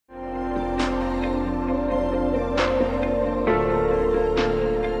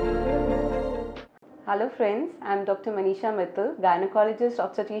Hello friends, I am Dr. Manisha Mittal, gynecologist,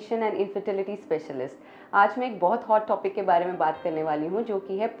 obstetrician and infertility specialist. आज मैं एक बहुत हॉट टॉपिक के बारे में बात करने वाली हूँ जो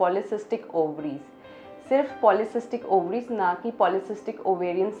कि है पॉलीसिस्टिक ओवरीज। सिर्फ पॉलीसिस्टिक ओवरीज ना कि पॉलीसिस्टिक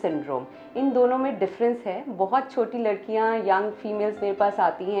ओवेरियन सिंड्रोम। इन दोनों में डिफरेंस है। बहुत छोटी लड़कियाँ, यंग फीमेल्स मेरे पास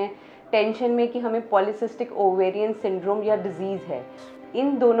आती हैं टेंशन में कि हमें पॉलीसिस्टिक ओवेरियन सिंड्रोम या डिजीज़ है।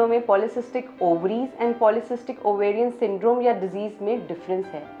 इन दोनों में polycystic ovaries and polycystic ovarian syndrome या डिजीज़ में डिफरेंस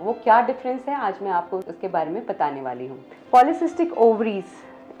है। वो क्या डिफरेंस है आज मैं आपको उसके बारे में बताने वाली हूँ। पॉलीसिस्टिक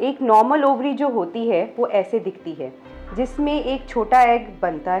ओवरीज एक नॉर्मल ओवरी जो होती है वो ऐसे दिखती है, जिसमें एक छोटा एग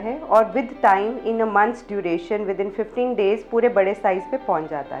बनता है और with time in a months duration with in 15 days पूरे बड़े साइज़ पे पहुंच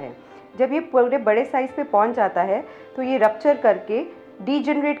जाता है। जब ये पूरे बड़े साइज़ पे पहुंच जाता है तो ये रप्चर करके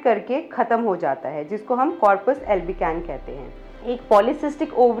डीजनरेट करके ख़त्म हो जाता है, जिसको हम कॉर्पस एल्बिकैन कहते हैं। एक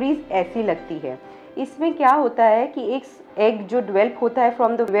पॉलीसिस्टिक ओवरीज ऐसी लगती है। इसमें क्या होता है कि एक एग जो डेवलप होता है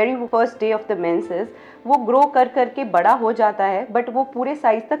from the very first day of the menses, वो ग्रो कर करके बड़ा हो जाता है, बट वो पूरे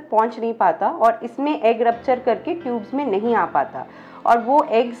साइज तक पहुंच नहीं पाता और इसमें एग रप्चर करके ट्यूब्स में नहीं आ पाता और वो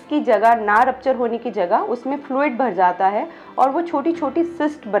एग्स की जगह, ना रप्चर होने की जगह उसमें फ्लूइड भर जाता है और वो छोटी छोटी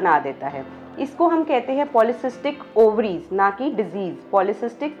सिस्ट बना देता है। इसको हम कहते हैं पॉलीसिस्टिक ओवरीज, ना कि डिजीज़,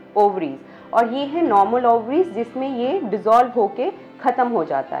 पॉलीसिस्टिक ओवरीज। और ये है नॉर्मल ओवरीज जिसमें ये डिज़ोल्व होके ख़त्म हो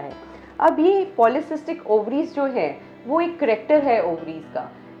जाता है। अब ये पॉलीसिस्टिक ओवरीज जो है वो एक करैक्टर है ओवरीज का,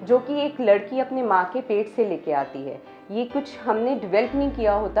 जो कि एक लड़की अपने माँ के पेट से लेके आती है। ये कुछ हमने डेवलप नहीं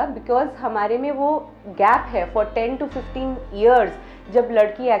किया होता, बिकॉज हमारे में वो गैप है फॉर 10 to 15 ईयर्स। जब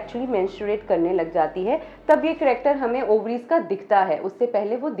लड़की एक्चुअली मेंस्ट्रुएट करने लग जाती है तब ये करैक्टर हमें ओवरीज का दिखता है, उससे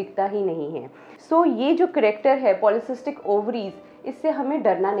पहले वो दिखता ही नहीं है। सो ये जो करैक्टर है पॉलीसिस्टिक ओवरीज, इससे हमें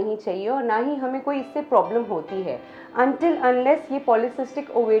डरना नहीं चाहिए और ना ही हमें कोई इससे प्रॉब्लम होती है अनटिल अनलेस ये पॉलीसिस्टिक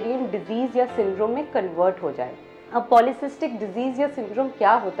ओवेरियन डिजीज़ या सिंड्रोम में कन्वर्ट हो जाए। अब पॉलीसिस्टिक डिजीज़ या सिंड्रोम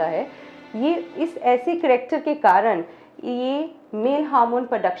क्या होता है? ये इस ऐसे करैक्टर के कारण ये मेल हार्मोन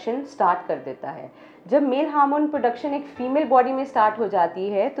प्रोडक्शन स्टार्ट कर देता है। जब मेल हार्मोन प्रोडक्शन एक फीमेल बॉडी में स्टार्ट हो जाती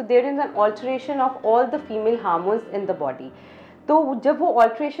है तो there is an alteration of all the female hormones in the body. तो जब वो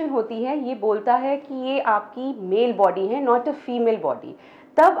ऑल्ट्रेशन होती है, ये बोलता है कि ये आपकी मेल बॉडी है, नॉट अ फीमेल बॉडी,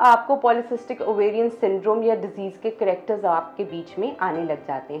 तब आपको पॉलीसिस्टिक ओवेरियन सिंड्रोम या डिजीज़ के करैक्टर्स आपके बीच में आने लग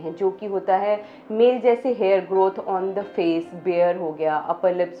जाते हैं, जो कि होता है मेल जैसे hair growth on the face, bear हो गया,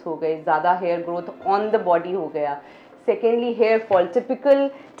 अपर लिप्स हो गए, ज़्यादा hair growth on the body हो गया। Secondly hair fall,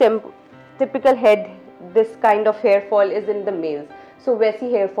 typical head, this kind of hair fall is in the mails. सो वैसी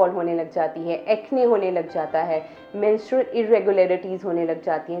हेयर फॉल होने लग जाती है, एक्ने होने लग जाता है, मेंस्ट्रुअल इरेगुलरिटीज़ होने लग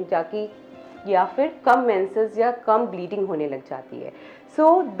जाती हैं, जाकि या फिर कम मेंसेस या कम ब्लीडिंग होने लग जाती है।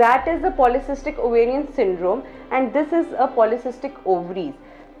 So that is the polycystic ovarian syndrome and this is a polycystic ovaries.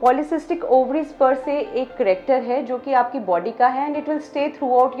 Polycystic ovaries पर से एक करैक्टर है जो कि आपकी बॉडी का है and it will stay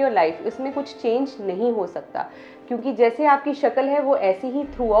through out your life. इसमें कुछ चेंज नहीं हो सकता, क्योंकि जैसे आपकी शक्ल है वो ऐसी ही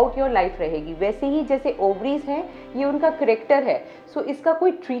थ्रू आउट योर लाइफ रहेगी, वैसे ही जैसे ओवरीज हैं ये उनका करैक्टर है। सो इसका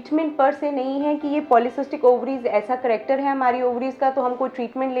कोई ट्रीटमेंट पर से नहीं है कि ये पॉलीसिस्टिक ओवरीज ऐसा करैक्टर है हमारी ओवरीज का तो हम कोई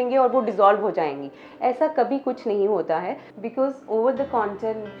ट्रीटमेंट लेंगे और वो डिज़ोल्व हो जाएंगी। ऐसा कभी कुछ नहीं होता है, because over the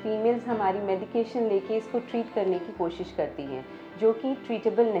counter females हमारी मेडिकेशन लेके इसको ट्रीट करने की कोशिश करती हैं, जो कि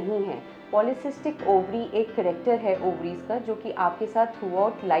ट्रीटेबल नहीं है। पॉलीसिस्टिक ओवरी एक करैक्टर है ओवरीज का, जो कि आपके साथ थ्रू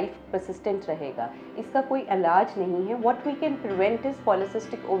आउट लाइफ परसिस्टेंट रहेगा। इसका कोई इलाज नहीं है। What we can prevent is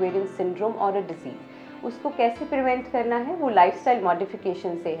polycystic ovarian syndrome और अ डिजीज़। उसको कैसे प्रिवेंट करना है? वो लाइफस्टाइल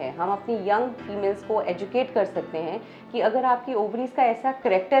मॉडिफिकेशन से है। हम अपनी यंग फीमेल्स को एजुकेट कर सकते हैं कि अगर आपकी ओवरीज का ऐसा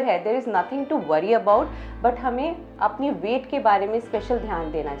करैक्टर है, there is nothing to worry about, but हमें अपनी वेट के बारे में स्पेशल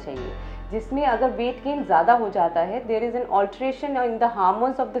ध्यान देना चाहिए, जिसमें अगर वेट गेन ज़्यादा हो जाता है, there is an alteration in the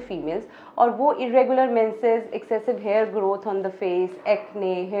hormones of the females और वो irregular menses, excessive hair growth on the face,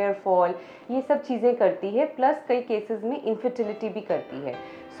 acne, hair fall, ये सब चीज़ें करती है, प्लस कई केसेस में इनफर्टिलिटी भी करती है।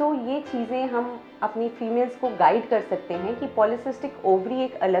 सो ये चीज़ें हम अपनी फीमेल्स को गाइड कर सकते हैं कि पॉलीसिस्टिक ओवरी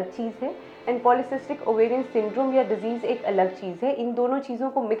एक अलग चीज़ है एंड पॉलीसिस्टिक ओवेरियन सिंड्रोम या डिजीज़ एक अलग चीज़ है। इन दोनों चीज़ों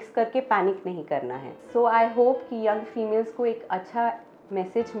को मिक्स करके पैनिक नहीं करना है। सो आई होप कि यंग फीमेल्स को एक अच्छा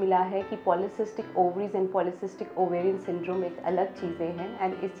मैसेज मिला है कि polycystic ovaries and polycystic ovarian syndrome एक अलग चीज़ें हैं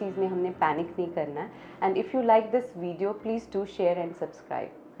एंड इस चीज़ में हमने पैनिक नहीं करना है। And if you like this video please do share and subscribe.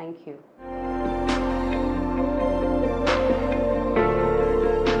 Thank you.